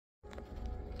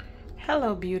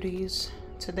Hello beauties,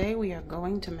 today we are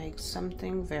going to make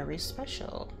something very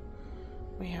special.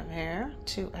 We have here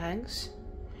 2 eggs,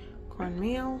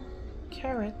 cornmeal,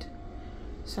 carrot,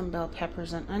 some bell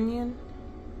peppers and onion,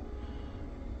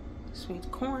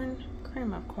 sweet corn,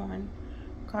 cream of corn,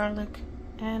 garlic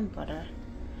and butter,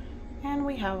 and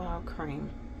we have our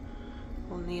cream.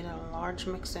 We'll need a large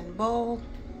mixing bowl,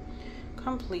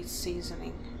 complete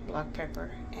seasoning, black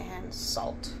pepper and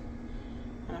salt,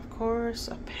 and of course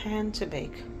a pan to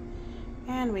bake.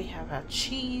 And we have our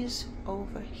cheese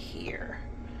over here.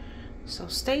 So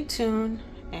stay tuned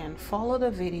and follow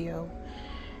the video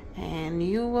and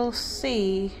you will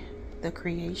see the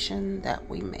creation that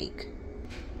we make.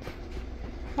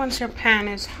 Once your pan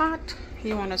is hot,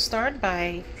 you want to start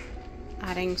by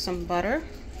adding some butter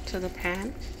to the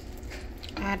pan.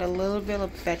 Add a little bit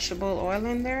of vegetable oil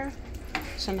in there.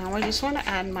 So now I just want to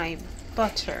add my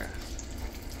butter.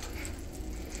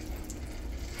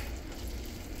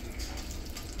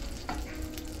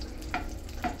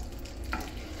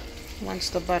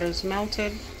 Once the butter is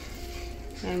melted,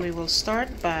 then we will start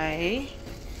by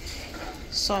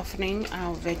softening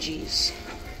our veggies.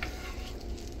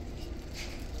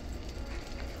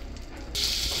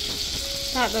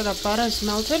 Now that the butter is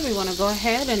melted, we want to go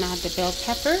ahead and add the bell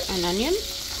pepper and onion.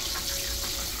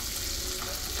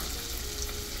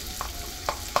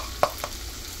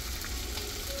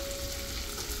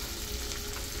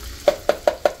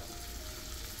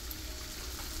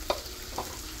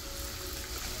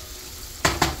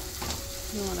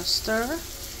 You want to stir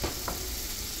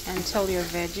until your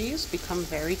veggies become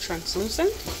very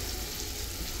translucent,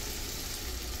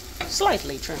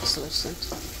 slightly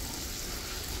translucent.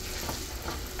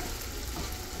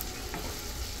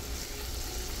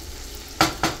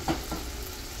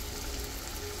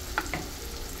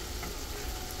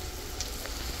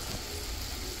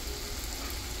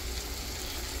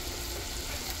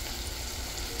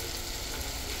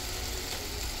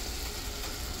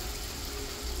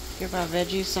 Give our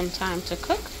veggies some time to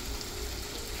cook,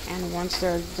 and once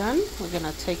they're done, we're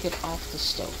going to take it off the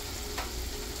stove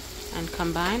and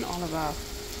combine all of our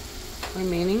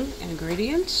remaining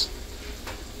ingredients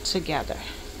together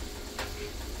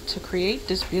to create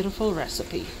this beautiful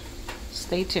recipe.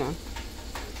 Stay tuned.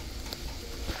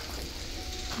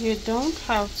 You don't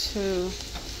have to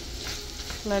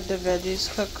let the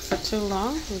veggies cook for too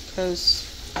long because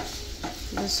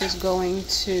this is going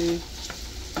to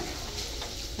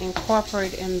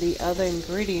incorporate in the other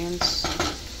ingredients,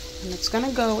 and it's going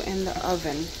to go in the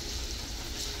oven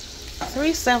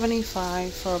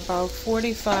 375 for about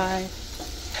 45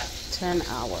 to an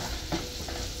hour.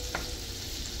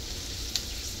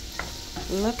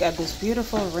 Look at this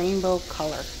beautiful rainbow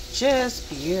color, just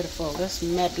beautiful. This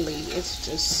medley, it's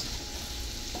just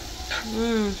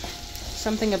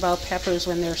something about peppers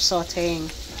when they're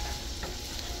sauteing.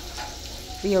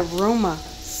 The aroma,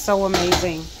 so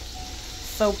amazing.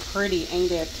 So pretty,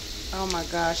 ain't it? Oh my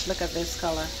gosh, look at this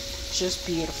color. Just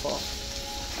beautiful.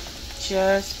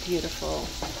 Just beautiful.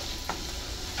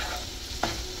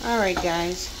 Alright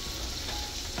guys,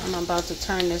 I'm about to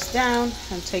turn this down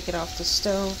and take it off the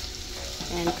stove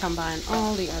and combine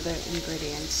all the other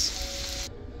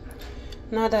ingredients.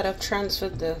 Now that I've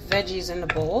transferred the veggies in the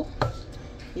bowl,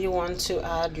 you want to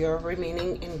add your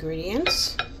remaining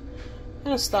ingredients. I'm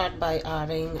going to start by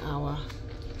adding our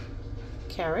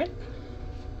carrot.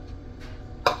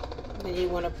 Then you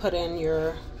want to put in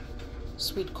your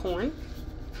sweet corn.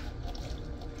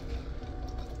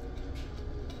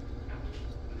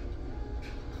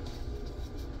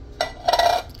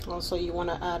 Also, you want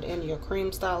to add in your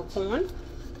cream style corn.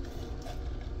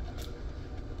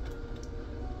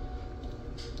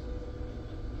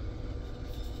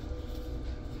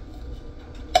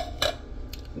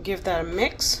 Give that a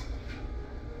mix,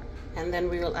 and then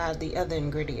we will add the other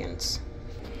ingredients.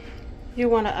 You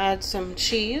want to add some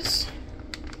cheese.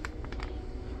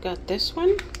 Got this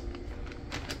one.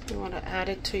 You want to add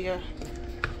it to your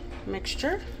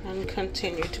mixture and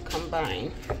continue to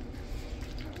combine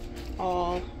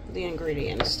all the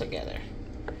ingredients together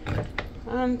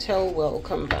until well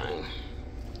combined.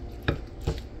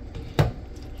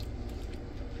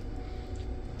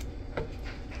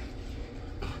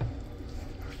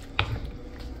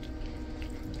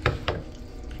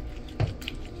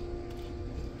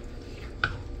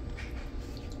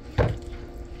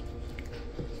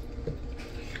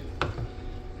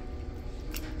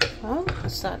 Well,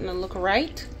 it's starting to look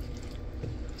right.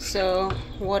 So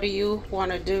what do you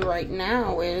want to do right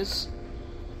now is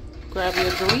grab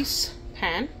your grease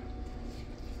pan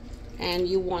and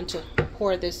you want to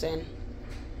pour this in.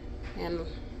 And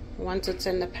once it's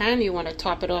in the pan, you want to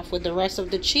top it off with the rest of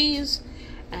the cheese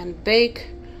and bake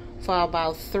for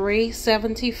about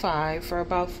 375 for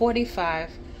about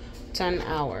 45 to an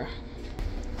hour.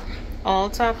 All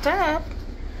topped up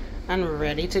and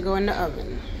ready to go in the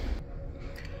oven.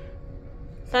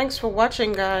 Thanks for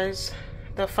watching, guys.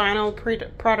 The final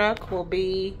product will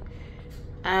be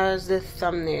as the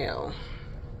thumbnail.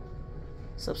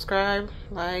 Subscribe,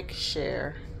 like,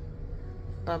 share.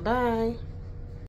 Bye-bye.